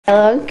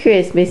Hello,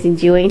 Christmas,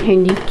 enjoying her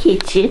new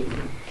kitchen.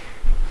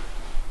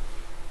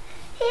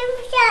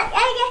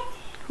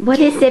 What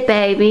is it,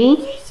 baby?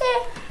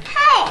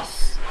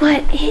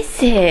 What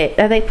is it?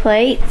 Are they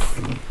plates?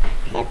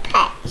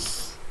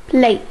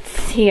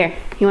 Plates. Here,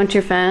 you want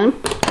your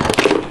phone?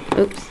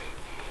 Oops.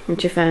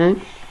 Want your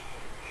phone?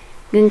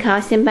 You can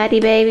call somebody,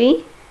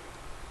 baby?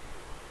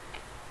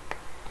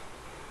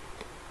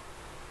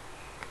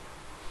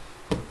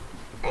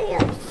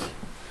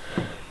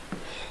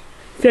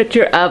 Is that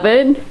your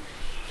oven?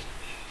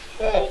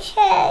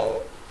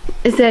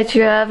 Is that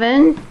your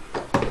oven?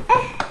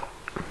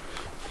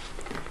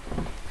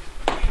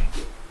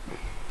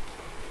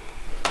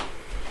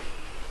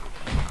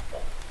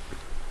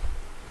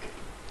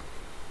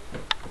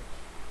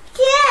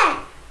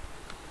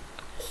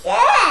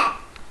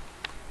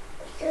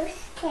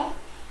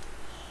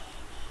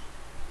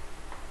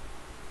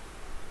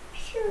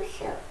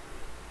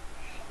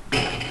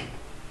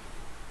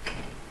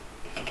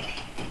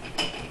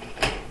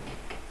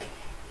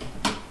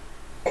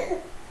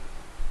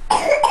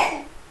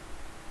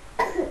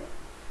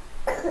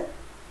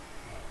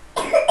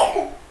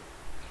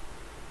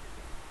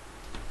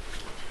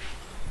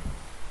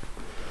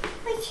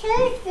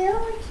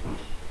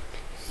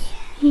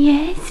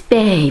 Yes,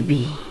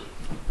 baby.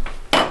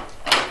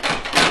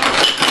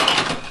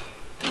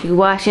 You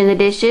washing the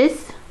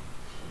dishes?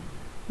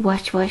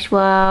 Wash, wash,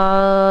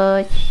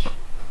 wash.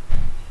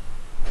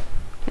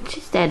 What's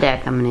your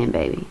dad coming in,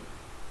 baby?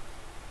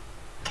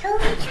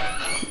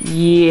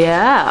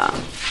 Yeah.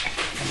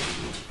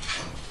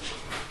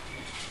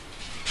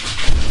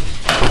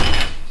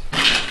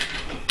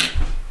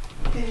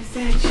 Is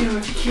that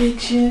your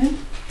kitchen?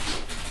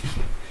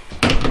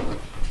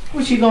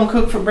 What you gonna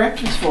cook for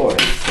breakfast for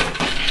us?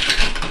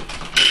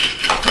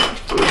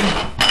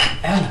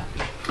 Ella,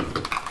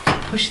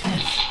 push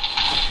this.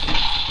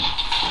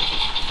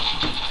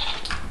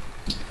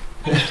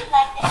 Would you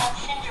like to have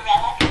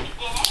Cinderella cook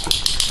dinner?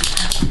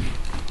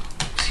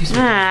 Excuse me.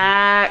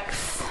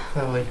 Max.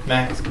 Chloe,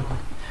 Max, go on.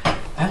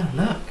 Ella,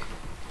 look.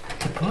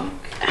 The book.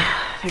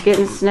 They're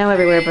getting snow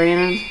everywhere,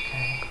 Brandon.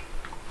 Okay.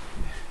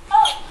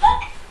 Oh,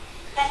 look!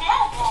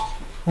 Banana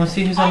bread. Want to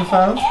see who's on the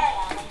phone?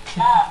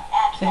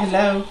 Say Love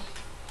hello.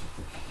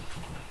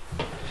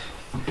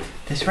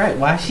 That's right.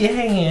 Wash your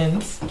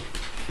hands.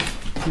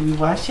 Do we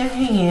wash your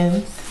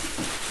hands?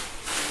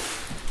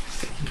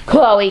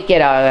 Chloe,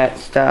 get all that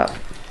stuff.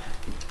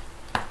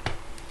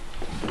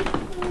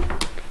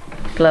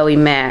 Chloe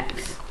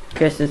Max.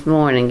 Christmas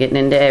morning, getting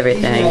into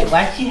everything. Right.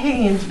 Wash your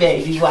hands,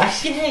 baby.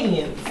 Wash your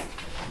hands.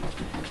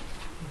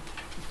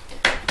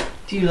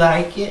 Do you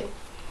like it?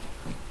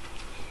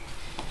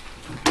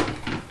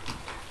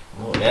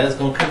 Oh, Ella's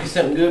gonna cook you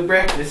something good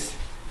breakfast.